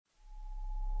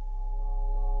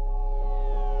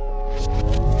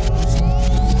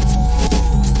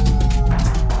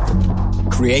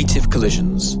Creative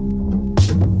Collisions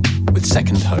with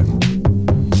Second Home.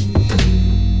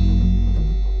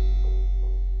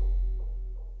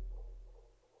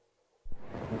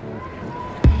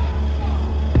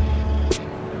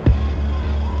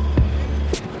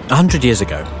 A 100 years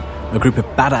ago, a group of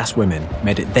badass women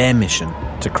made it their mission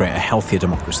to create a healthier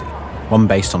democracy, one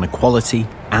based on equality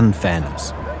and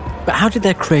fairness. But how did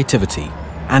their creativity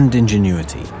and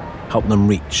ingenuity help them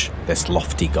reach this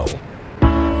lofty goal?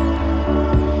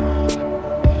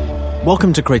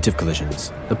 Welcome to Creative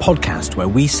Collisions, the podcast where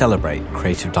we celebrate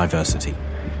creative diversity,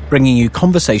 bringing you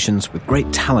conversations with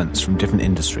great talents from different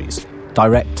industries,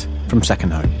 direct from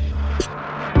Second Home.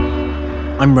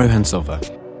 I'm Rohan Silva.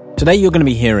 Today you're going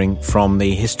to be hearing from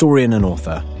the historian and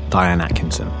author, Diane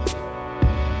Atkinson.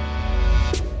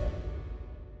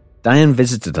 Diane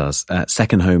visited us at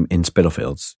Second Home in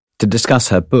Spitalfields to discuss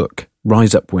her book,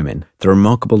 Rise Up Women, The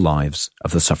Remarkable Lives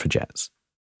of the Suffragettes.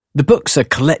 The book's a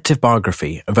collective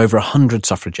biography of over 100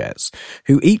 suffragettes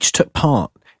who each took part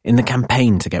in the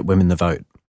campaign to get women the vote.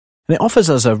 And it offers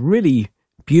us a really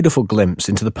beautiful glimpse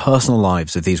into the personal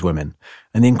lives of these women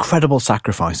and the incredible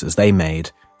sacrifices they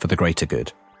made for the greater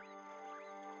good.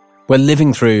 We're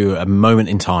living through a moment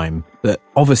in time that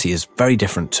obviously is very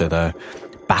different to the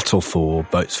battle for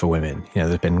votes for women. You know,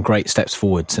 there's been great steps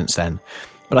forward since then.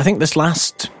 But I think this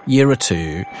last year or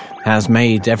two has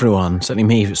made everyone, certainly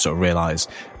me, sort of realise,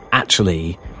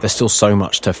 actually, there's still so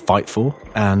much to fight for.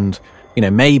 And, you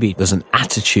know, maybe there's an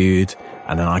attitude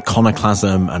and an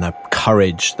iconoclasm and a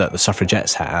courage that the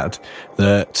suffragettes had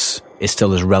that is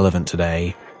still as relevant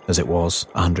today as it was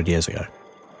 100 years ago.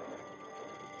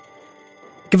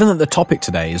 Given that the topic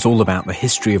today is all about the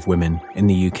history of women in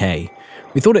the UK,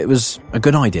 we thought it was a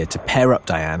good idea to pair up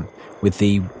Diane with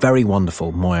the very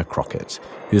wonderful Moya Crockett,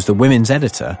 who's the women's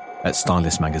editor at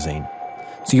Stylist magazine.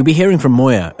 So you'll be hearing from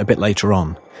Moya a bit later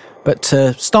on. But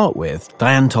to start with,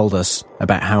 Diane told us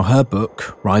about how her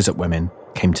book, Rise Up Women,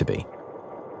 came to be.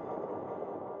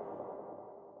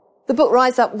 The book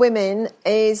Rise Up Women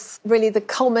is really the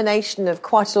culmination of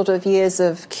quite a lot of years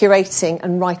of curating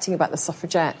and writing about the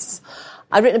suffragettes.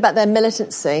 I'd written about their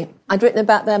militancy. I'd written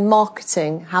about their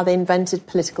marketing, how they invented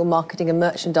political marketing and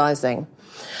merchandising.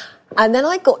 And then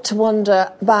I got to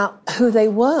wonder about who they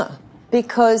were,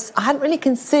 because I hadn't really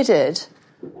considered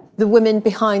the women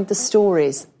behind the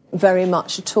stories very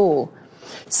much at all.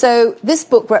 So this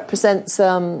book represents,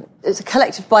 it's a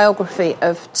collective biography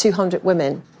of 200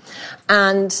 women.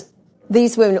 And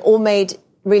these women all made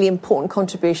really important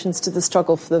contributions to the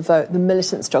struggle for the vote, the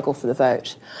militant struggle for the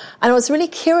vote. And I was really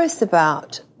curious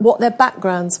about what their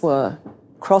backgrounds were,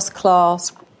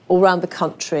 cross-class, all around the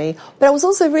country. But I was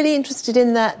also really interested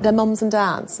in their mums and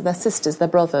dads, their sisters, their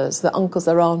brothers, their uncles,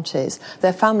 their aunties,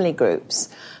 their family groups,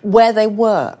 where they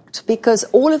worked, because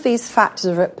all of these factors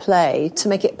are at play to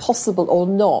make it possible or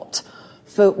not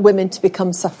for women to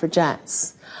become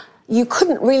suffragettes. You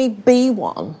couldn't really be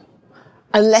one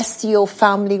unless your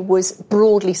family was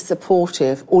broadly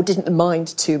supportive or didn't mind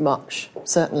too much,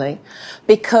 certainly,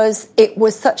 because it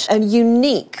was such a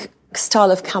unique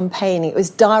style of campaigning. It was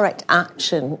direct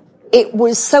action. It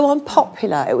was so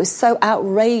unpopular. It was so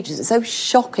outrageous. It was so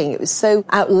shocking. It was so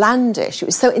outlandish. It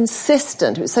was so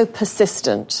insistent. It was so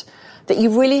persistent that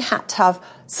you really had to have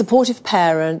supportive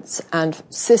parents and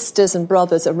sisters and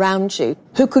brothers around you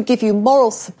who could give you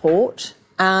moral support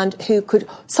and who could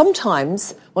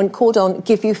sometimes, when called on,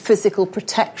 give you physical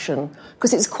protection,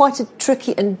 because it's quite a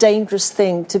tricky and dangerous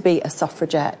thing to be a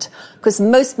suffragette, because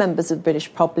most members of the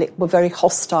British public were very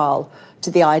hostile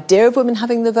to the idea of women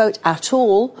having the vote at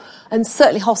all, and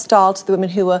certainly hostile to the women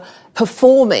who were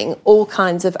performing all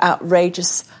kinds of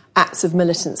outrageous acts of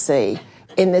militancy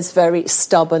in this very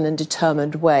stubborn and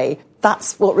determined way.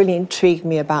 That's what really intrigued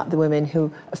me about the women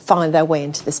who find their way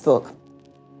into this book.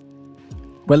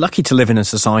 We're lucky to live in a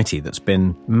society that's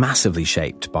been massively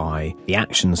shaped by the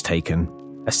actions taken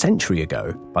a century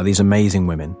ago by these amazing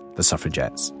women, the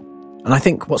suffragettes. And I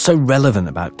think what's so relevant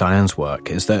about Diane's work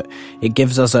is that it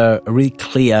gives us a really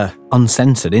clear,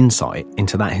 uncensored insight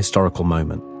into that historical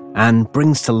moment and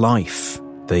brings to life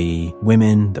the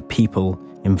women, the people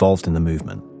involved in the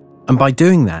movement. And by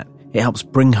doing that, it helps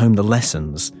bring home the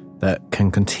lessons that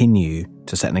can continue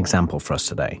to set an example for us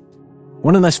today.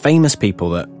 One of the most famous people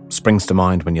that springs to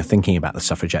mind when you're thinking about the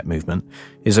suffragette movement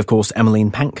is, of course,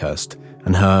 Emmeline Pankhurst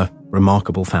and her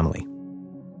remarkable family.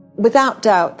 Without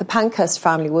doubt, the Pankhurst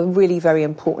family were really very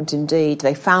important indeed.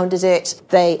 They founded it,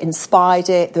 they inspired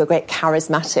it, they were great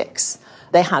charismatics.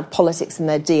 They had politics in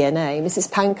their DNA. Mrs.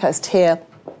 Pankhurst here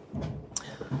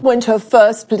went to her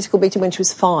first political meeting when she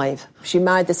was 5. She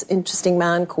married this interesting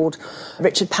man called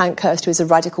Richard Pankhurst, who was a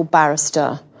radical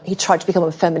barrister. He tried to become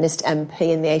a feminist MP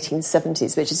in the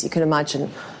 1870s, which, as you can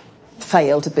imagine,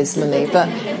 failed abysmally. But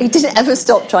he didn't ever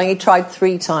stop trying. He tried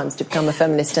 3 times to become a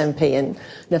feminist MP and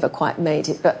never quite made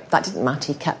it. But that didn't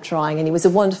matter. He kept trying, and he was a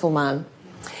wonderful man.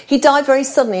 He died very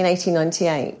suddenly in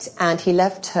 1898, and he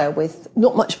left her with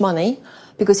not much money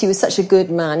because he was such a good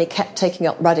man. He kept taking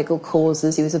up radical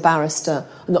causes. He was a barrister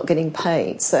and not getting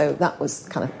paid, so that was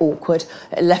kind of awkward.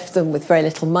 It left them with very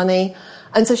little money,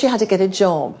 and so she had to get a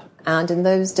job. And in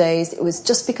those days, it was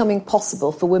just becoming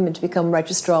possible for women to become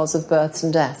registrars of births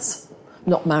and deaths,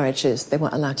 not marriages. They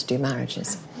weren't allowed to do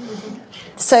marriages.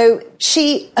 So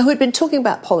she, who had been talking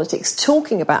about politics,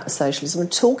 talking about socialism,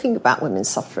 and talking about women's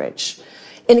suffrage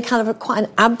in a kind of quite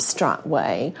an abstract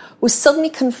way, was suddenly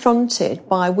confronted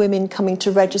by women coming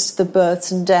to register the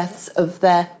births and deaths of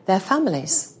their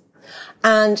families.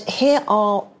 And here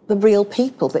are the real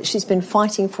people that she's been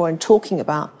fighting for and talking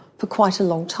about for quite a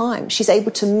long time. She's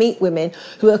able to meet women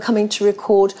who are coming to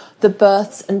record the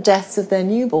births and deaths of their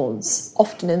newborns,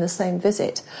 often in the same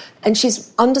visit. And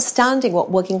she's understanding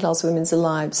what working class women's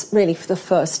lives really for the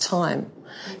first time.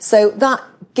 So that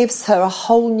gives her a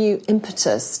whole new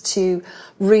impetus to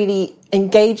really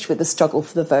engage with the struggle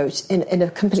for the vote in a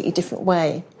completely different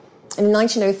way. In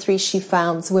 1903, she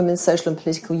founds Women's Social and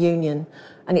Political Union,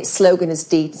 and its slogan is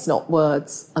deeds, not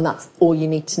words, and that's all you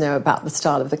need to know about the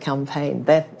style of the campaign.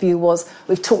 Their view was,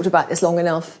 we've talked about this long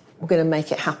enough, we're going to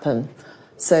make it happen.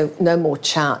 So no more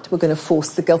chat, we're going to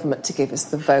force the government to give us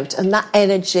the vote. And that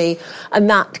energy and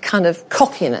that kind of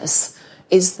cockiness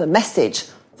is the message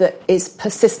that is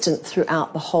persistent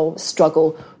throughout the whole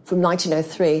struggle from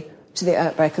 1903 to the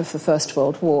outbreak of the First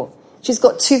World War. She's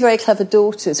got 2 very clever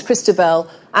daughters. Christabel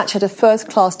actually had a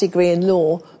first-class degree in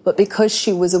law, but because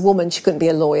she was a woman, she couldn't be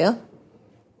a lawyer,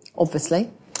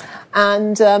 obviously.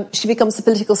 And she becomes a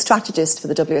political strategist for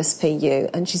the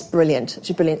WSPU, and she's brilliant.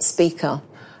 She's a brilliant speaker.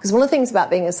 Because one of the things about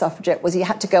being a suffragette was you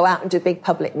had to go out and do big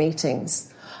public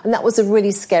meetings. And that was a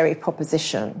really scary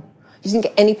proposition. You didn't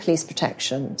get any police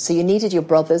protection, so you needed your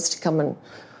brothers to come and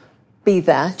be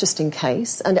there just in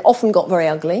case. And it often got very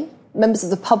ugly. Members of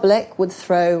the public would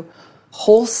throw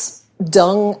horse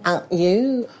dung at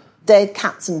you, dead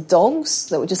cats and dogs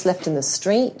that were just left in the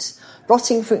street,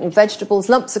 rotting fruit and vegetables,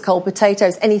 lumps of cold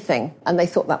potatoes, anything, and they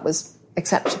thought that was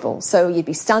acceptable. So you'd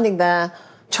be standing there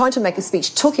trying to make a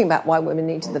speech talking about why women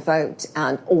needed the vote,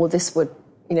 and all this would,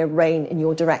 rain in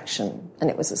your direction. And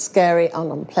it was a scary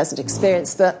and unpleasant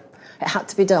experience, but it had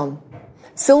to be done.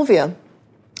 Sylvia,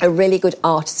 a really good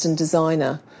artist and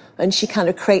designer, and she kind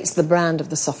of creates the brand of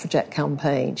the suffragette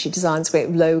campaign. She designs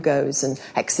great logos and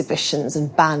exhibitions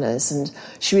and banners, and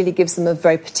she really gives them a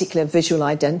very particular visual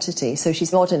identity. So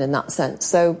she's modern in that sense.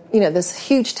 So, there's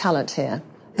huge talent here.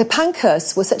 The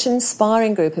Pankhursts were such an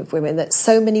inspiring group of women that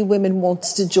so many women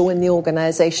wanted to join the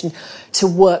organisation to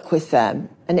work with them.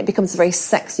 And it becomes a very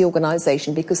sexy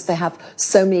organisation because they have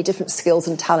so many different skills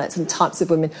and talents and types of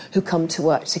women who come to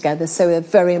work together. So they're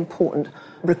very important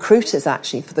recruiters,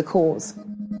 actually, for the cause.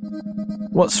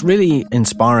 What's really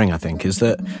inspiring, I think, is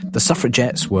that the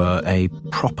suffragettes were a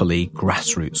properly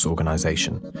grassroots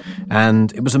organisation.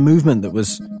 And it was a movement that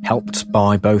was helped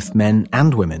by both men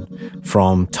and women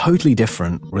from totally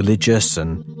different religious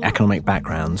and economic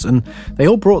backgrounds. And they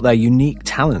all brought their unique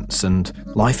talents and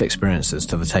life experiences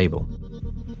to the table.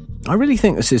 I really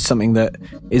think this is something that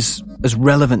is as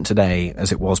relevant today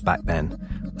as it was back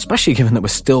then, especially given that we're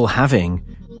still having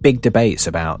big debates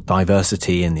about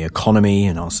diversity in the economy,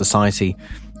 in our society,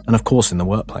 and of course in the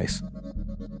workplace.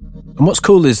 And what's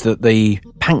cool is that the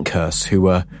Pankhursts, who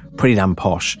were pretty damn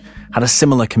posh, had a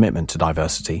similar commitment to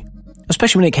diversity,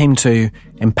 especially when it came to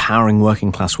empowering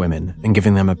working class women and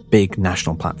giving them a big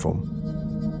national platform.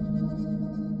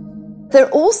 They're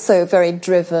also very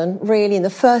driven, really, in the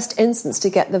first instance,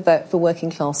 to get the vote for working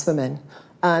class women.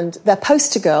 And their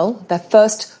poster girl, their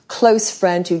first close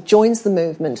friend who joins the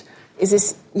movement, is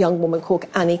this young woman called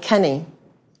Annie Kenney.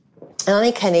 And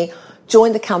Annie Kenney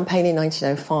joined the campaign in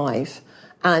 1905,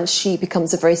 and she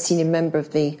becomes a very senior member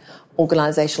of the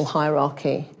organisational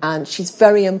hierarchy. And she's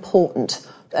very important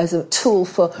as a tool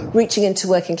for reaching into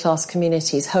working class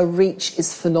communities. Her reach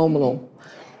is phenomenal.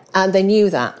 And they knew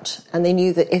that. And they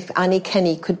knew that if Annie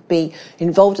Kenney could be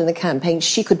involved in the campaign,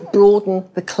 she could broaden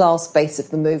the class base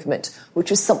of the movement, which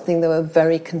was something they were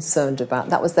very concerned about.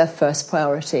 That was their first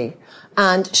priority.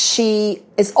 And she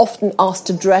is often asked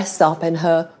to dress up in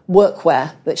her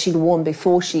workwear that she'd worn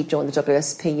before she joined the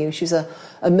WSPU. She was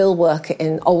a mill worker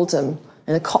in Oldham,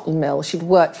 in a cotton mill. She'd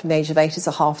worked from the age of 8 as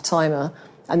a half-timer,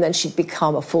 and then she'd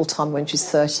become a full-time when she was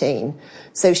 13.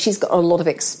 So she's got a lot of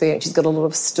experience, she's got a lot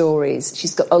of stories,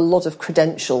 she's got a lot of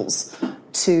credentials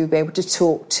to be able to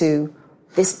talk to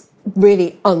this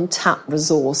really untapped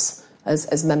resource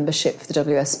as membership for the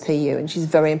WSPU, and she's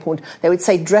very important. They would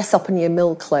say, dress up in your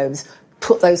mill clothes,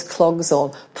 put those clogs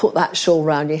on, put that shawl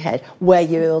round your head, wear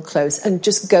your mill clothes, and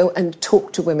just go and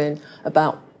talk to women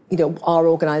about, our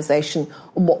organisation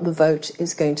and what the vote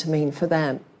is going to mean for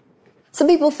them. Some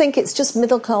people think it's just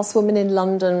middle-class women in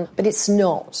London, but it's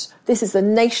not. This is a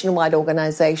nationwide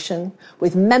organisation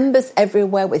with members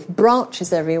everywhere, with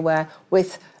branches everywhere,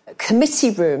 with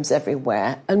committee rooms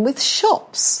everywhere, and with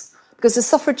shops. Because the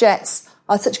suffragettes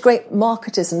are such great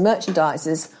marketers and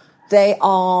merchandisers, they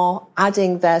are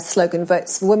adding their slogan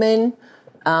 "Votes for Women"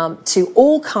 to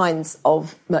all kinds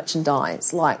of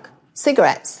merchandise, like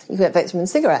cigarettes. You can get Votes for Women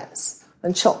cigarettes,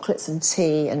 and chocolates and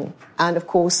tea, and of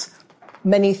course,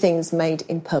 many things made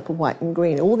in purple, white and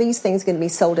green. All these things are going to be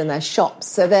sold in their shops.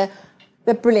 So they're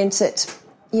brilliant at,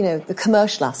 the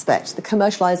commercial aspect, the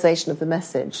commercialisation of the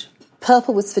message.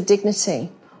 Purple was for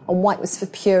dignity, and white was for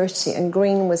purity, and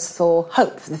green was for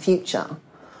hope for the future.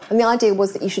 And the idea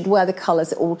was that you should wear the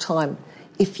colours at all time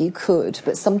if you could,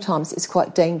 but sometimes it's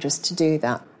quite dangerous to do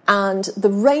that. And the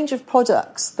range of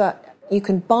products that you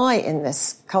can buy in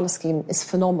this colour scheme is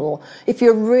phenomenal. If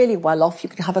you're really well off, you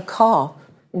can have a car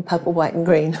in purple, white and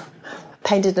green,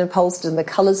 painted and upholstered in the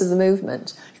colours of the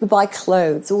movement. You can buy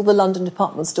clothes. All the London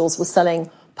department stores were selling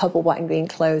purple, white and green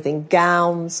clothing,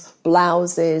 gowns,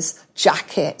 blouses,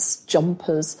 jackets,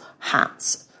 jumpers,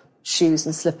 hats, shoes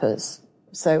and slippers.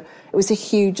 So it was a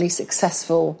hugely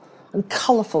successful and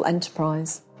colourful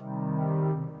enterprise.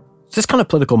 This kind of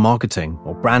political marketing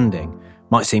or branding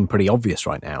might seem pretty obvious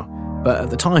right now, but at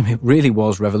the time it really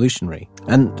was revolutionary.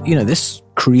 And, this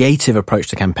creative approach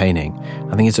to campaigning,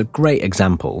 I think, is a great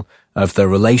example of the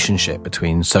relationship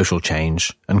between social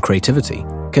change and creativity.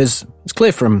 Because it's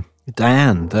clear from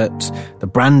Diane that the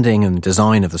branding and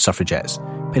design of the suffragettes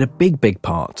played a big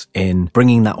part in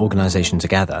bringing that organisation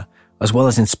together, as well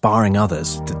as inspiring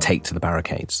others to take to the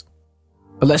barricades.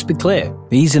 But let's be clear,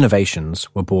 these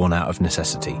innovations were born out of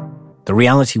necessity. The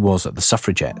reality was that the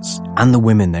suffragettes and the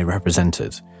women they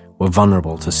represented were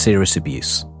vulnerable to serious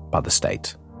abuse by the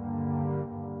state.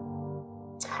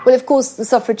 Well, of course, the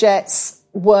suffragettes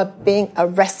were being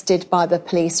arrested by the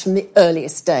police from the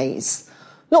earliest days.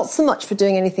 Not so much for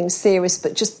doing anything serious,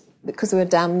 but just because they were a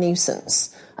damn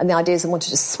nuisance. And the idea is they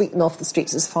wanted to sweep them off the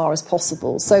streets as far as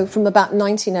possible. So from about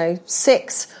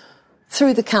 1906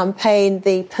 through the campaign,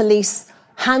 the police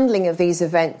handling of these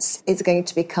events is going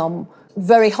to become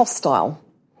very hostile.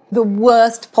 The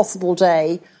worst possible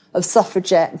day of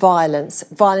suffragette violence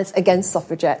against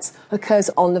suffragettes, occurs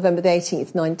on November the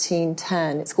 18th,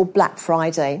 1910. It's called Black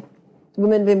Friday. The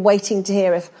women had been waiting to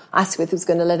hear if Asquith was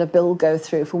going to let a bill go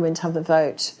through for women to have the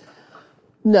vote.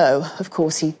 No, of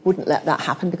course, he wouldn't let that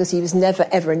happen because he was never,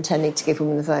 ever intending to give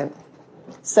women the vote.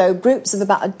 So groups of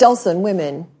about a dozen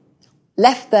women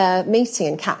left their meeting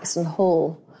in Caxton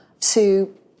Hall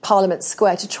to Parliament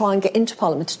Square to try and get into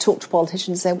Parliament to talk to politicians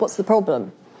and say, what's the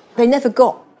problem? They never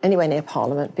got anywhere near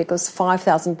Parliament because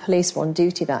 5,000 police were on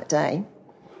duty that day.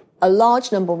 A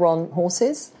large number were on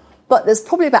horses, but there's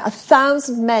probably about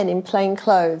 1,000 men in plain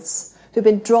clothes who've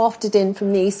been drafted in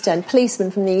from the East End,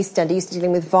 policemen from the East End, used to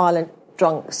dealing with violent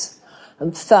drunks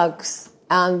and thugs,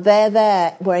 and they're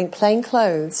there wearing plain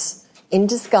clothes in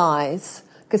disguise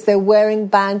because they're wearing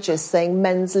badges saying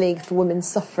Men's League for Women's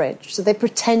Suffrage. So they're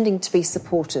pretending to be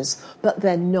supporters, but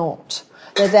they're not.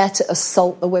 They're there to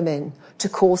assault the women, to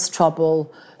cause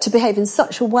trouble, to behave in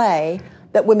such a way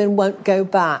that women won't go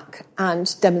back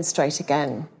and demonstrate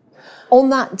again. On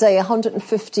that day,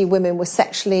 150 women were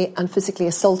sexually and physically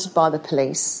assaulted by the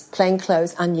police, plain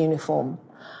clothes and uniform.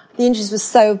 The injuries were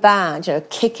so bad,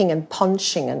 kicking and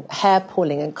punching and hair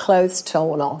pulling and clothes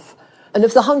torn off. And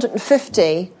of the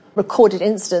 150 recorded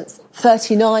incidents,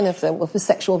 39 of them were for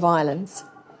sexual violence.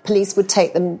 Police would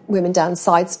take them, women down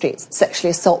side streets,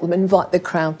 sexually assault them, invite the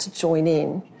crowd to join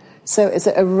in. So it's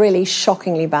a really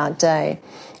shockingly bad day.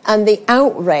 And the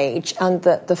outrage and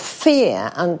the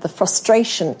fear and the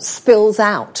frustration spills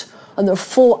out. And there are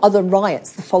 4 other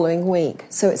riots the following week.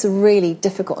 So it's a really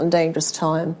difficult and dangerous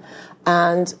time.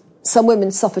 And some women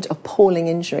suffered appalling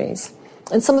injuries.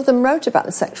 And some of them wrote about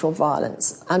the sexual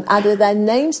violence and added their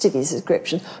names to these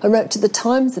descriptions and wrote to the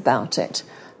Times about it,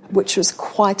 which was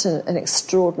quite an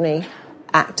extraordinary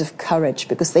act of courage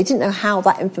because they didn't know how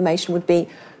that information would be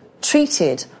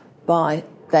treated by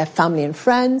their family and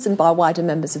friends and by wider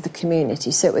members of the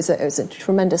community. So it was a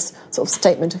tremendous sort of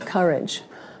statement of courage.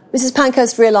 Mrs.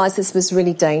 Pankhurst realised this was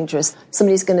really dangerous.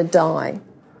 Somebody's going to die.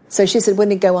 So she said, we're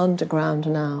going to go underground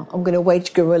now. I'm going to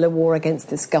wage guerrilla war against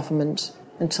this government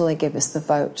until they give us the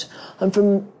vote. And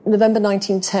from November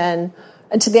 1910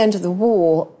 Until the end of the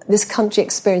war, this country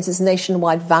experiences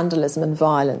nationwide vandalism and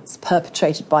violence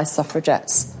perpetrated by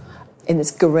suffragettes in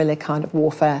this guerrilla kind of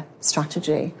warfare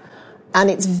strategy. And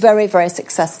it's very, very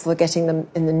successful getting them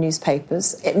in the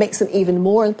newspapers. It makes them even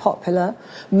more unpopular.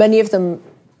 Many of them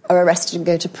are arrested and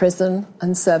go to prison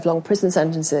and serve long prison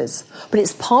sentences. But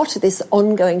it's part of this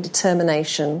ongoing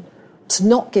determination to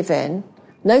not give in.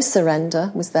 No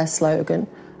surrender was their slogan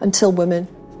until women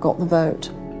got the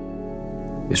vote.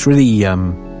 It's really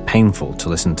painful to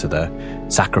listen to the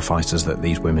sacrifices that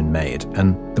these women made.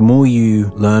 And the more you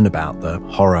learn about the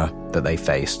horror that they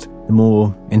faced, the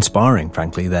more inspiring,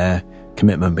 frankly, their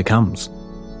commitment becomes.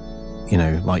 You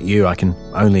know, like you, I can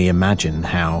only imagine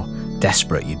how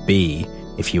desperate you'd be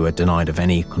if you were denied of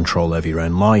any control over your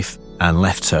own life and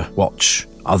left to watch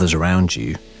others around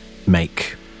you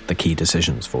make the key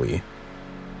decisions for you.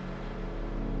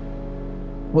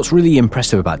 What's really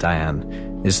impressive about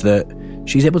Diane is that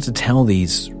she's able to tell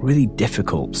these really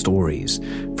difficult stories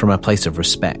from a place of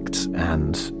respect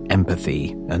and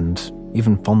empathy and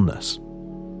even fondness.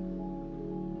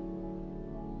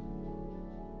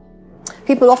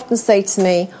 People often say to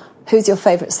me, who's your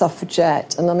favourite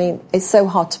suffragette? And I mean, it's so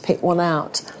hard to pick one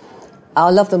out. I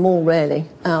love them all, really.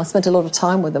 I spent a lot of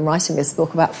time with them writing this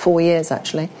book, about 4 years,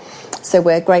 actually. So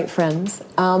we're great friends.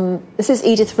 This is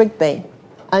Edith Rigby.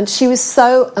 And she was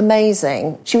so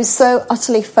amazing. She was so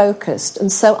utterly focused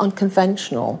and so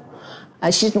unconventional.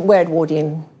 She didn't wear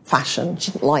Edwardian fashion.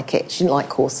 She didn't like it. She didn't like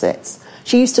corsets.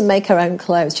 She used to make her own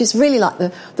clothes. She's really like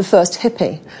the first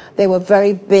hippie. They were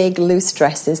very big, loose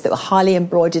dresses that were highly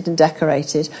embroidered and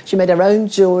decorated. She made her own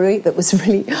jewellery that was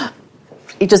really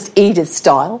just Edith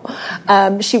style.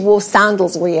 She wore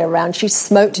sandals all year round. She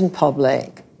smoked in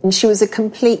public. And she was a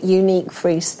complete, unique,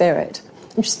 free spirit.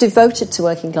 And she's devoted to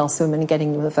working class women and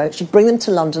getting them the vote. She'd bring them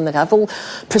to London, they'd have all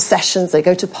processions, they'd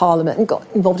go to Parliament and got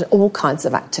involved in all kinds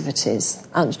of activities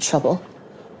and trouble.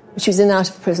 She was in and out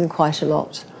of prison quite a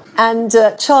lot. And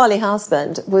Charlie, her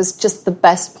husband, was just the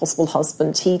best possible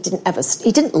husband. He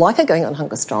didn't like her going on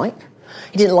hunger strike.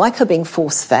 He didn't like her being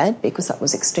force-fed because that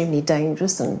was extremely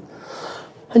dangerous and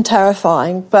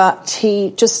terrifying. But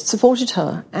he just supported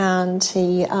her, and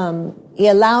he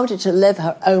allowed her to live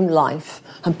her own life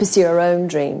and pursue her own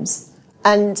dreams.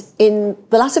 And in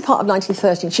the latter part of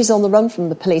 1913, she's on the run from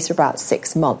the police for about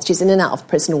 6 months. She's in and out of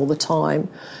prison all the time.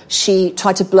 She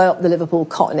tried to blow up the Liverpool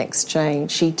Cotton Exchange.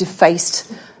 She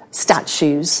defaced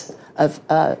statues of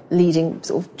leading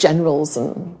sort of generals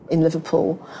in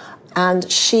Liverpool.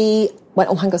 And she went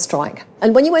on hunger strike.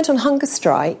 And when you went on hunger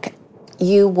strike,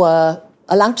 you were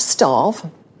allowed to starve,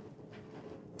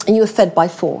 and you were fed by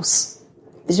force.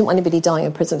 They didn't want anybody dying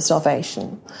in prison of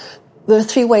starvation. There were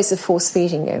 3 ways of force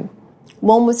feeding you.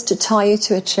 One was to tie you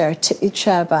to a chair, tip your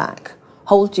chair back,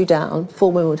 hold you down.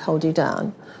 4 women would hold you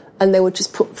down, and they would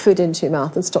just put food into your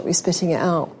mouth and stop you spitting it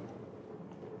out.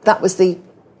 That was the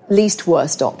least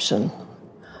worst option.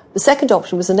 The second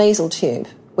option was a nasal tube,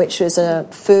 which was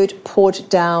food poured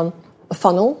down a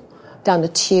funnel, down a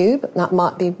tube. That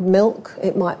might be milk,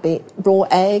 it might be raw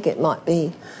egg, it might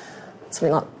be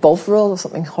something like Bovril or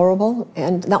something horrible,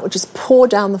 and that would just pour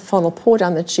down the funnel, pour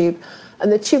down the tube,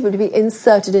 and the tube would be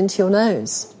inserted into your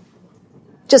nose.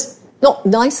 Just not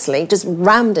nicely, just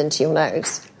rammed into your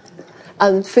nose.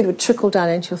 And food would trickle down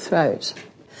into your throat.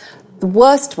 The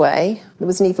worst way, there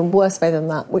was an even worse way than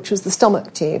that, which was the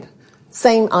stomach tube.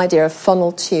 Same idea of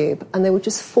funnel tube, and they would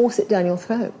just force it down your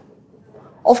throat,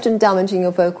 often damaging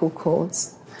your vocal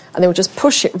cords. And they would just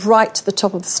push it right to the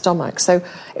top of the stomach. So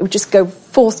it would just go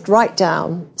forced right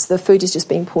down, so the food is just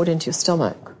being poured into your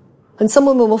stomach. And some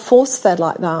women were force-fed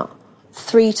like that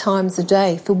 3 times a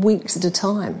day for weeks at a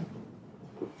time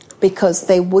because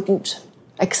they wouldn't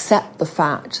accept the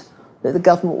fact that the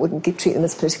government wouldn't treat them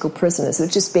as political prisoners. They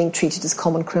were just being treated as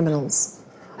common criminals.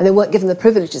 And they weren't given the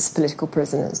privileges of political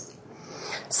prisoners.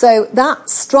 So that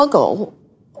struggle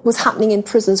was happening in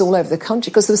prisons all over the country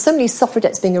because there were so many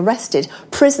suffragettes being arrested.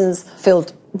 Prisons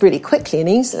filled really quickly and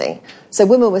easily. So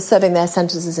women were serving their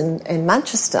sentences in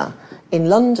Manchester, in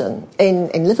London,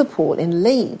 in Liverpool, in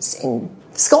Leeds, in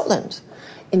Scotland,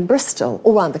 in Bristol,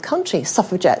 all around the country.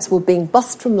 Suffragettes were being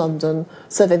bussed from London,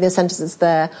 serving their sentences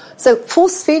there. So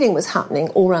force feeding was happening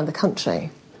all around the country.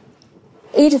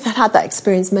 Edith had that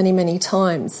experience many, many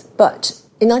times, but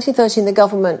in 1913, the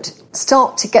government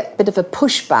started to get a bit of a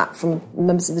pushback from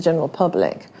members of the general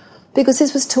public because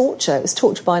this was torture. It was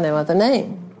torture by no other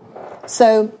name.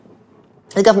 So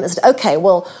the government said, OK,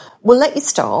 well, we'll let you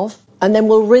starve and then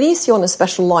we'll release you on a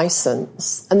special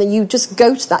licence and then you just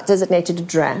go to that designated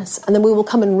address and then we will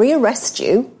come and rearrest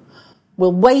you,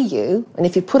 we'll weigh you, and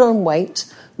if you put on weight,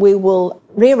 we will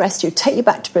rearrest you, take you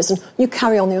back to prison, you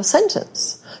carry on your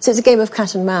sentence. So it's a game of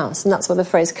cat and mouse, and that's where the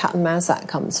phrase Cat and Mouse Act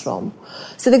comes from.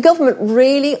 So the government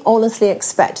really honestly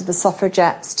expected the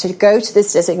suffragettes to go to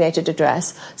this designated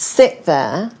address, sit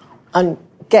there and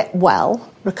get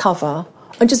well, recover,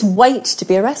 and just wait to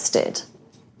be arrested.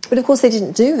 But of course they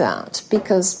didn't do that,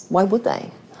 because why would they?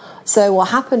 So what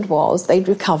happened was they'd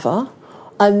recover,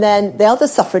 and then the other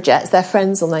suffragettes, their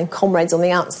friends and their comrades on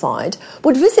the outside,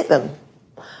 would visit them.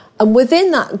 And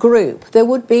within that group, there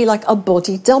would be like a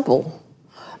body double.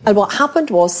 And what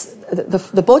happened was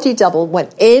the body double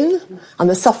went in and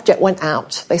the suffragette went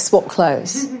out. They swapped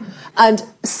clothes. And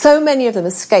so many of them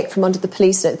escaped from under the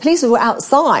police. The police were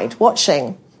outside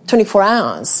watching 24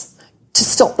 hours to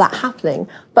stop that happening.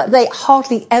 But they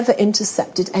hardly ever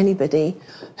intercepted anybody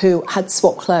who had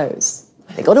swapped clothes.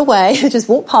 They got away, they just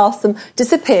walked past them,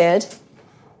 disappeared,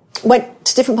 went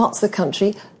to different parts of the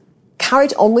country,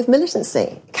 carried on with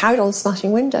militancy, carried on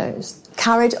smashing windows,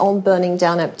 carried on burning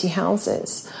down empty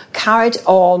houses, carried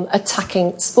on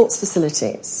attacking sports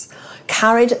facilities,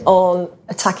 carried on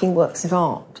attacking works of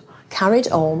art, carried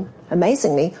on,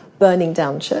 amazingly, burning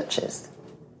down churches.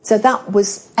 So that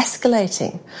was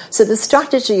escalating. So the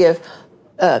strategy of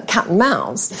cat and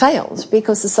mouse failed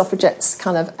because the suffragettes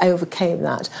kind of overcame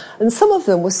that. And some of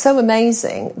them were so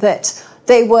amazing that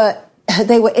they were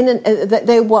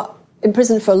in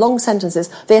prison for long sentences,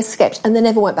 they escaped and they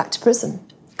never went back to prison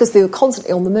because they were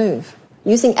constantly on the move,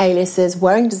 using aliases,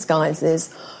 wearing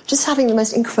disguises, just having the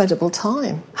most incredible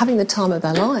time, having the time of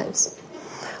their lives.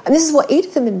 And this is what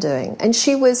Edith had been doing. And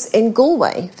she was in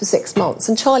Galway for 6 months,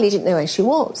 and Charlie didn't know where she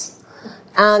was.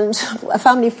 And a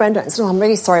family friend went and said, I'm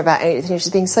really sorry about Edith. She's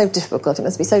being so difficult. It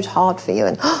must be so hard for you.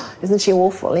 And isn't she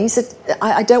awful? And he said,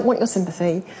 I don't want your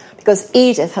sympathy because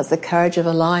Edith has the courage of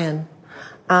a lion.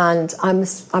 And I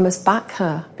must back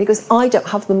her because I don't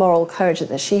have the moral courage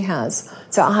that she has.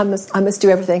 So I must do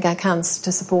everything I can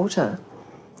to support her.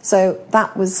 So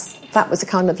that was the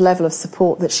kind of level of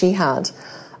support that she had.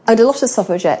 And a lot of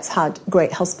suffragettes had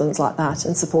great husbands like that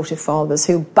and supportive fathers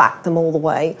who backed them all the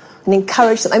way and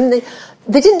encouraged them. I mean,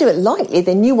 they didn't do it lightly.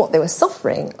 They knew what they were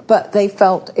suffering, but they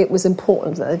felt it was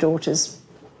important that their daughters,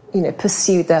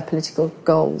 pursued their political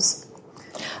goals.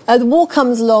 The war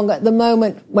comes along at the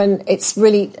moment when it's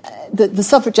really the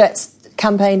suffragettes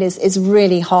campaign is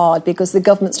really hard because the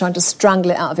government's trying to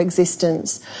strangle it out of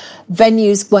existence.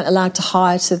 Venues weren't allowed to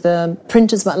hire to them.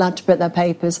 Printers weren't allowed to print their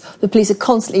papers. The police are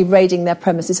constantly raiding their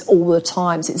premises all the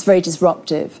time, so it's very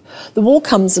disruptive. The war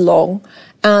comes along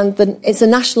and it's a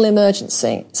national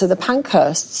emergency. So the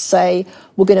Pankhursts say,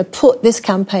 we're going to put this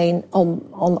campaign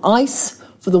on ice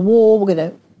for the war. We're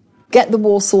going to get the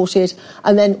war sorted,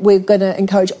 and then we're going to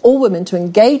encourage all women to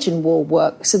engage in war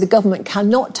work so the government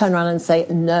cannot turn around and say,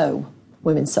 no,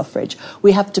 women's suffrage.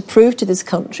 We have to prove to this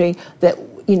country that,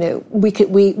 we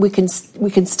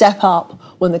can step up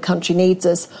when the country needs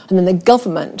us, and then the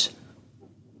government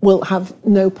will have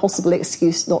no possible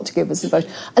excuse not to give us a vote.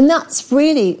 And that's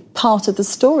really part of the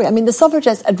story. I mean, the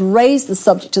suffragettes had raised the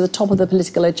subject to the top of the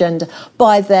political agenda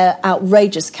by their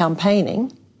outrageous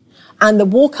campaigning. And the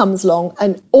war comes along,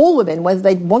 and all women, whether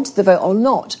they wanted the vote or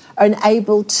not, are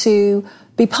enabled to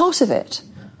be part of it.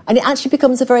 And it actually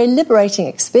becomes a very liberating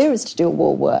experience to do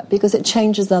war work because it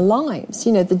changes their lives.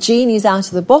 The genie's out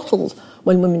of the bottle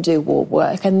when women do war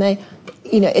work, and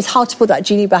it's hard to put that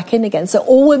genie back in again. So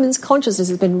all women's consciousness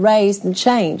has been raised and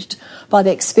changed by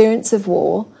the experience of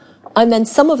war. And then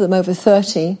some of them over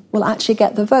 30 will actually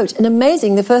get the vote. And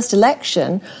amazing, the first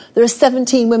election, there are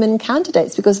 17 women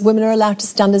candidates because women are allowed to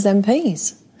stand as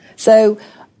MPs. So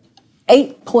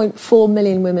 8.4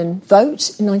 million women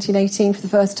vote in 1918 for the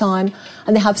first time,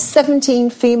 and they have 17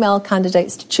 female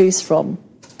candidates to choose from.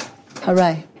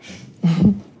 Hooray.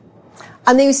 And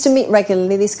they used to meet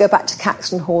regularly. They used to go back to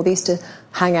Caxton Hall. They used to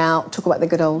hang out, talk about the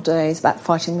good old days, about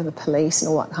fighting with the police and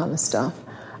all that kind of stuff.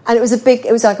 And it was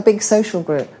like a big social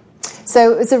group.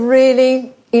 So it was a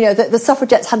really, the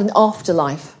suffragettes had an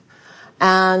afterlife,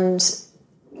 and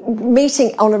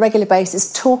meeting on a regular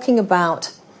basis, talking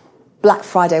about Black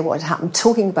Friday, what had happened,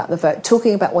 talking about the vote,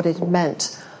 talking about what it had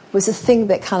meant, was a thing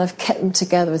that kind of kept them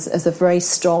together as a very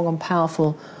strong and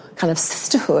powerful kind of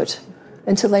sisterhood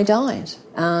until they died.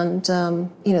 And,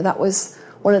 that was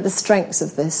one of the strengths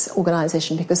of this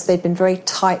organisation because they'd been very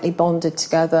tightly bonded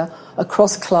together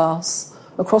across class,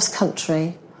 across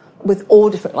country, with all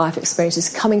different life experiences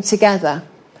coming together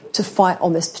to fight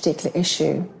on this particular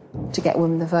issue to get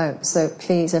women the vote. So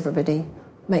please, everybody,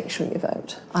 make sure you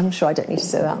vote. I'm sure I don't need to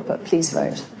say that, but please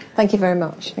vote. Thank you very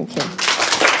much. Thank you.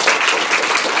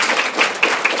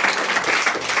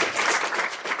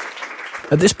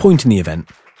 At this point in the event,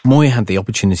 Moy had the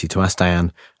opportunity to ask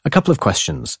Diane a couple of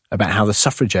questions about how the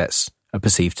suffragettes are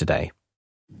perceived today.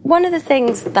 One of the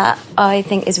things that I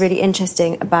think is really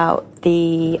interesting about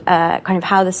the kind of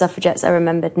how the suffragettes are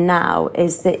remembered now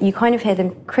is that you kind of hear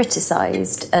them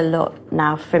criticised a lot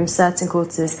now from certain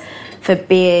quarters for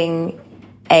being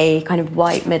a kind of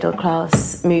white middle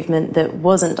class movement that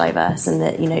wasn't diverse, and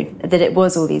that, you know, that it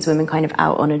was all these women kind of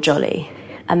out on a jolly.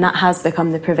 And that has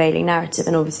become the prevailing narrative.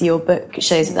 And obviously your book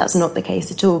shows that that's not the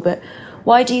case at all. But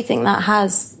why do you think that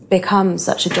has become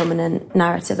such a dominant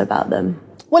narrative about them?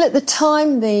 Well, at the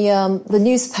time, the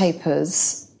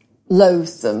newspapers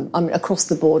loathed them. I mean, across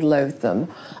the board loathed them.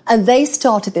 And they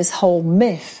started this whole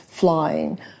myth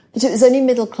flying that it was only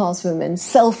middle-class women,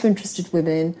 self-interested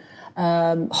women,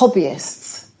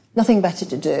 hobbyists, nothing better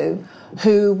to do,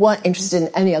 who weren't interested in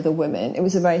any other women. It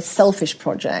was a very selfish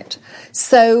project.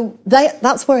 So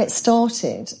that's where it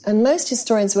started. And most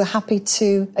historians were happy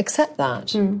to accept that.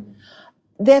 Mm.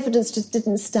 The evidence just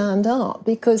didn't stand up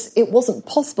because it wasn't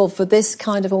possible for this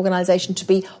kind of organisation to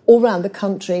be all around the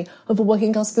country and for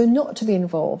working class women not to be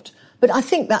involved. But I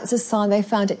think that's a sign they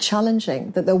found it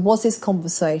challenging, that there was this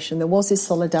conversation, there was this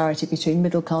solidarity between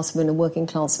middle class women and working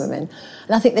class women.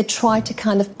 And I think they tried to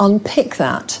kind of unpick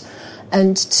that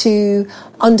and to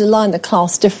underline the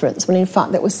class difference, when in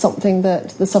fact that was something that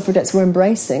the suffragettes were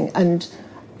embracing and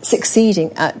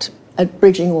succeeding at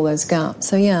bridging all those gaps.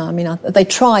 So yeah, I mean, they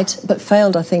tried but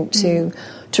failed, I think, to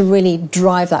really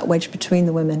drive that wedge between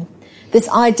the women. This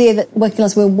idea that working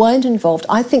class women weren't involved,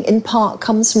 I think in part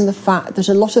comes from the fact that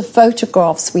a lot of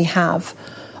photographs we have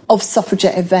of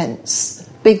suffragette events,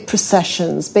 big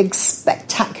processions, big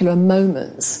spectacular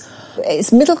moments,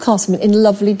 it's middle class women in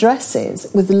lovely dresses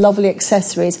with lovely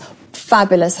accessories,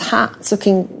 fabulous hats,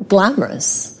 looking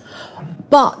glamorous.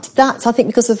 But that's, I think,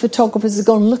 because the photographers have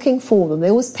gone looking for them. They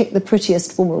always pick the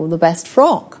prettiest woman with the best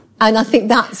frock. And I think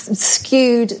that's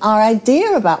skewed our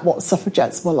idea about what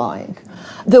suffragettes were like.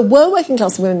 There were working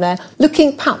class women there,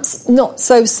 looking perhaps not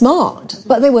so smart,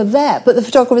 but they were there. But the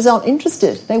photographers aren't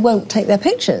interested. They won't take their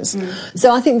pictures. Mm.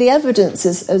 So I think the evidence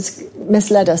has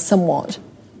misled us somewhat.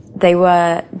 They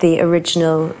were the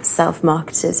original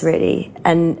self-marketers, really,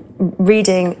 and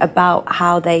reading about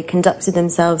how they conducted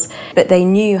themselves, but they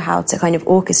knew how to kind of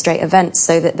orchestrate events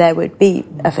so that there would be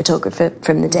a photographer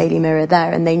from the Daily Mirror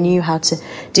there, and they knew how to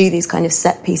do these kind of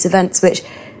set-piece events, which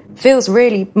feels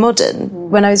really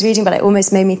modern. When I was reading about it, it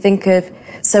almost made me think of,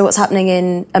 so what's happening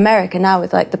in America now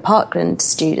with, like, the Parkland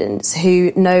students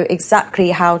who know exactly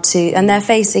how to, and they're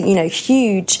facing, you know,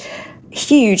 huge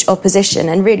opposition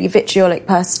and really vitriolic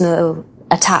personal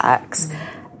attacks,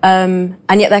 and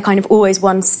yet they're kind of always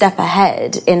one step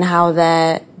ahead in how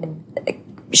they're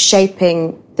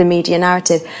shaping the media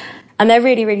narrative, and they're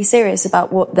really, really serious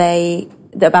about what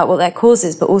their cause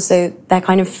is, but also they're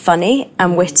kind of funny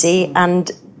and witty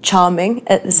and charming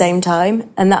at the same time,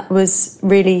 and that was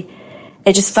really,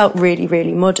 it just felt really,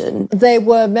 really modern. They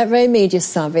were very media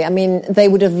savvy. I mean, they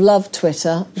would have loved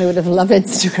Twitter. They would have loved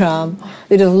Instagram.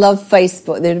 They'd have loved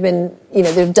Facebook. They'd have been, you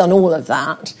know, they'd have done all of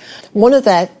that. One of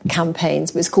their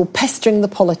campaigns was called Pestering the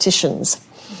Politicians,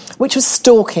 which was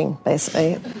stalking,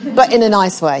 basically, but in a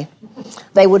nice way.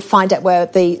 They would find out where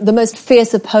the most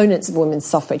fierce opponents of women's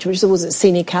suffrage, which was at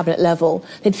senior cabinet level,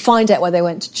 they'd find out where they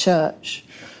went to church.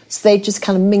 So they'd just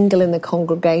kind of mingle in the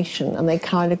congregation and they'd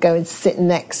kind of go and sit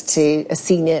next to a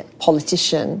senior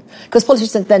politician. Because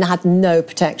politicians then had no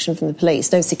protection from the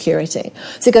police, no security.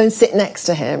 So go and sit next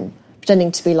to him,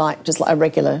 pretending to be just like a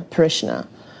regular parishioner.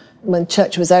 When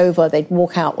church was over, they'd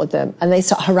walk out with them and they'd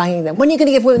start haranguing them. When are you going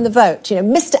to give women the vote? You know,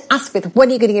 Mr. Asquith, when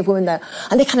are you going to give women the vote?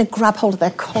 And they kind of grab hold of their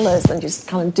collars and just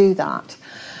kind of do that.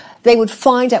 They would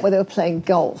find out where they were playing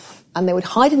golf. And they would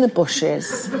hide in the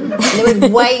bushes, and they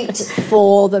would wait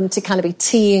for them to kind of be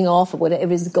teeing off, or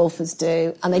whatever his golfers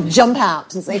do, and they'd jump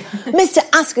out and say, Mr.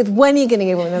 Asquith, when are you going to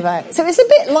give women the vote? So it's a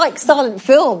bit like silent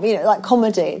film, you know, like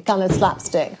comedy, kind of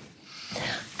slapstick.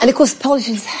 And of course,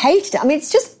 politicians hated it. I mean,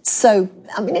 it's just so,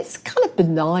 I mean, it's kind of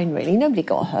benign, really. Nobody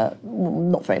got hurt. Well,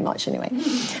 not very much, anyway.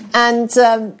 And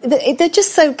they're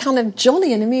just so kind of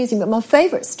jolly and amusing. But my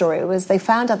favourite story was they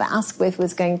found out that Asquith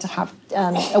was going to have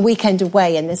a weekend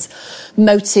away in this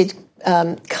moated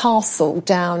castle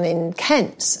down in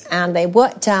Kent. And they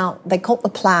worked out, they got the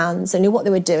plans, they knew what they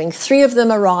were doing. 3 of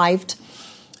them arrived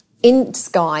in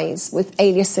disguise with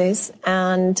aliases,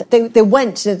 and they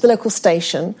went to the local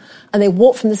station and they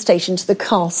walked from the station to the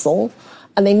castle,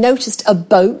 and they noticed a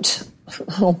boat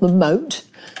on the moat.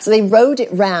 So they rode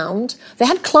it round. They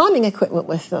had climbing equipment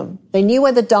with them. They knew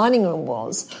where the dining room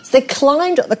was. So they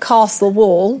climbed up the castle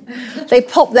wall. They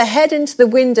popped their head into the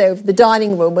window of the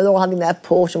dining room where they're all having their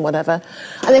port and whatever.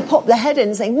 And they popped their head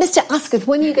in saying, Mr. Asquith,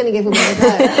 when are you going to give them a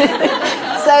go?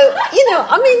 So,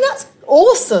 that's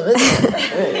awesome, isn't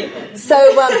it?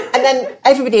 So, and then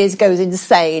everybody goes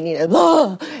insane,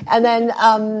 and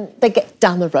then they get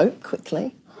down the rope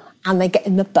quickly. And they get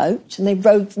in the boat and they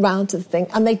rode round to the thing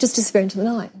and they just disappear into the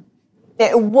night.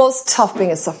 It was tough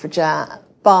being a suffragette,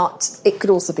 but it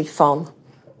could also be fun.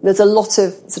 There's a lot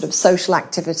of sort of social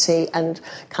activity and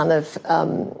kind of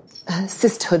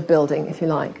sisterhood building, if you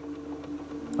like.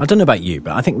 I don't know about you,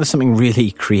 but I think there's something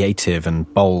really creative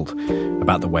and bold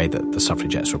about the way that the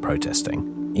suffragettes were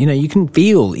protesting. You can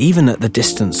feel, even at the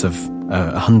distance of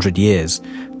 100 years,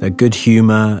 their good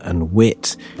humour and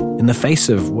wit in the face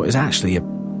of what is actually a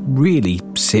really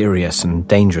serious and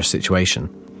dangerous situation.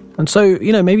 And so,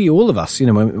 maybe all of us,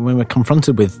 when we're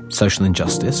confronted with social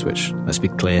injustice, which, let's be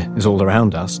clear, is all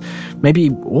around us, maybe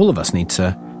all of us need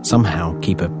to somehow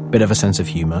keep a bit of a sense of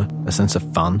humour, a sense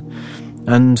of fun.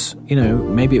 And,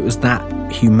 maybe it was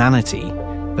that humanity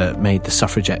that made the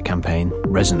suffragette campaign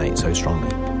resonate so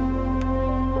strongly.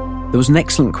 There was an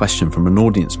excellent question from an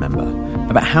audience member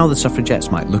about how the suffragettes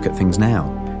might look at things now,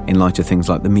 in light of things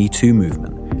like the Me Too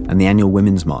movement and the annual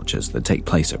women's marches that take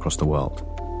place across the world.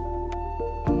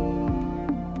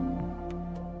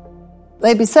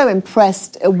 They'd be so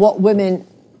impressed at what women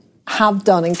have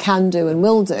done and can do and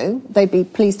will do. They'd be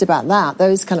pleased about that,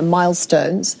 those kind of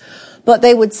milestones. But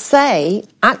they would say,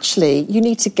 actually, you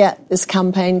need to get this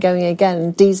campaign going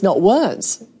again, deeds not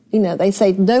words. They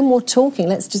say, no more talking,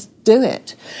 let's just do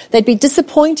it. They'd be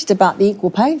disappointed about the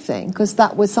equal pay thing, because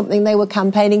that was something they were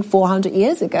campaigning 400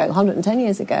 years ago, 110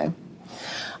 years ago.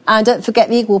 And don't forget,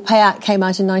 the Equal Pay Act came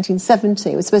out in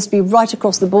 1970. It was supposed to be right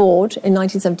across the board in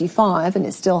 1975, and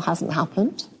it still hasn't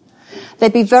happened.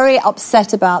 They'd be very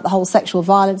upset about the whole sexual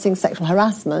violence and sexual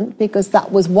harassment, because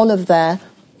that was one of their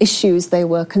issues they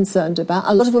were concerned about.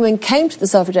 A lot of women came to the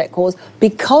suffragette cause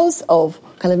because of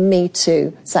kind of Me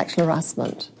Too sexual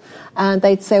harassment. And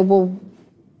they'd say, well,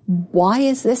 why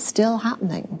is this still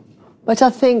happening? But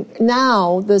I think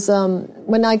now there's,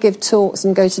 when I give talks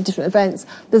and go to different events,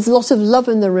 there's a lot of love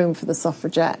in the room for the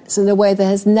suffragettes in a way there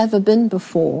has never been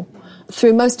before.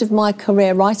 Through most of my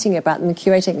career writing about them and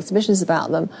curating exhibitions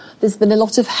about them, there's been a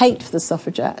lot of hate for the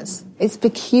suffragettes. It's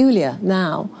peculiar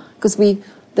now, because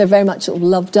they're very much sort of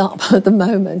loved up at the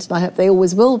moment, and I hope they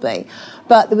always will be.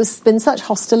 But there's been such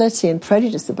hostility and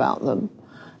prejudice about them.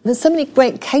 There's so many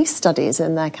great case studies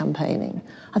in their campaigning.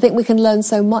 I think we can learn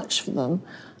so much from them.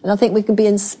 And I think we can be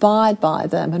inspired by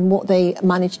them and what they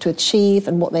managed to achieve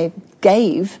and what they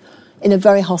gave in a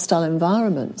very hostile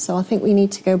environment. So I think we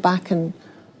need to go back and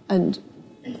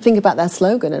think about their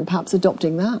slogan and perhaps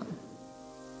adopting that.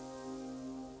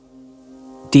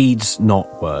 Deeds,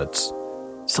 not words.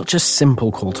 Such a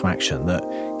simple call to action that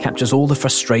captures all the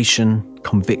frustration,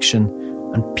 conviction,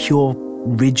 and pure,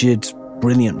 rigid,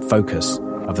 brilliant focus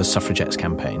of the suffragettes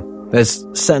campaign. There's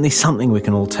certainly something we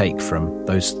can all take from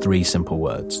those three simple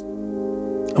words.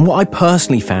 And what I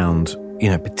personally found,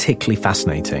 particularly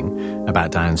fascinating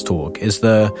about Diane's talk is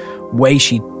the way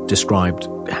she described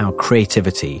how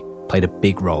creativity played a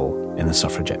big role in the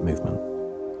suffragette movement.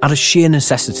 Out of sheer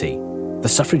necessity, the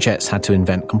suffragettes had to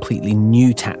invent completely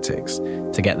new tactics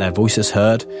to get their voices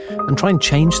heard and try and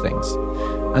change things.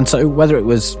 And so whether it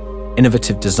was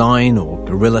innovative design or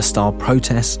guerrilla-style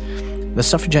protests, the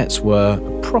suffragettes were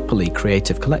a properly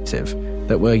creative collective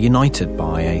that were united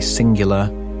by a singular,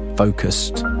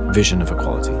 focused vision of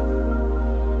equality.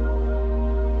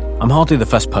 I'm hardly the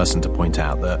first person to point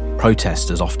out that protest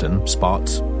has often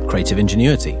sparked creative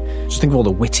ingenuity. Just think of all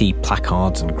the witty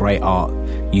placards and great art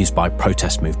used by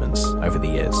protest movements over the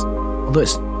years. Although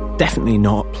it's definitely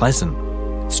not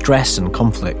pleasant, stress and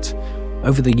conflict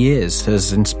over the years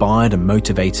has inspired and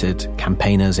motivated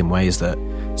campaigners in ways that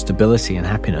stability and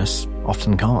happiness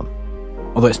often can't.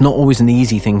 Although it's not always an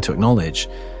easy thing to acknowledge,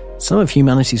 some of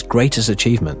humanity's greatest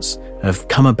achievements have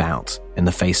come about in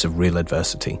the face of real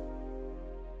adversity.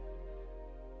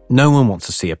 No one wants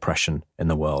to see oppression in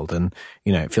the world, and,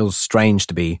 it feels strange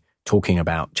to be talking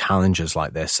about challenges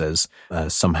like this as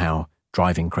somehow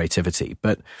driving creativity.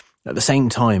 But at the same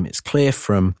time, it's clear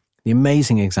from the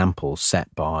amazing examples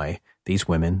set by these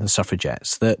women, the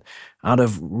suffragettes, that out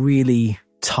of really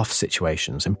tough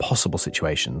situations, impossible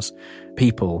situations,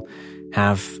 people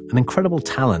have an incredible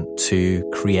talent to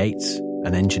create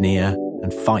and engineer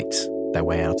and fight their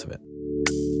way out of it.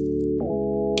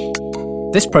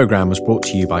 This programme was brought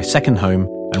to you by Second Home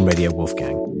and Radio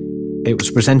Wolfgang. It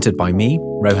was presented by me,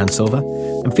 Rohan Silva,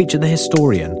 and featured the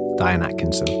historian, Diane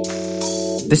Atkinson.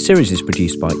 This series is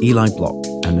produced by Eli Block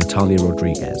and Natalia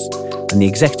Rodriguez, and the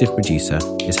executive producer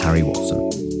is Harry Watson.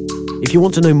 If you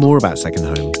want to know more about Second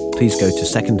Home, please go to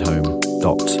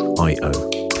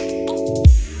secondhome.io.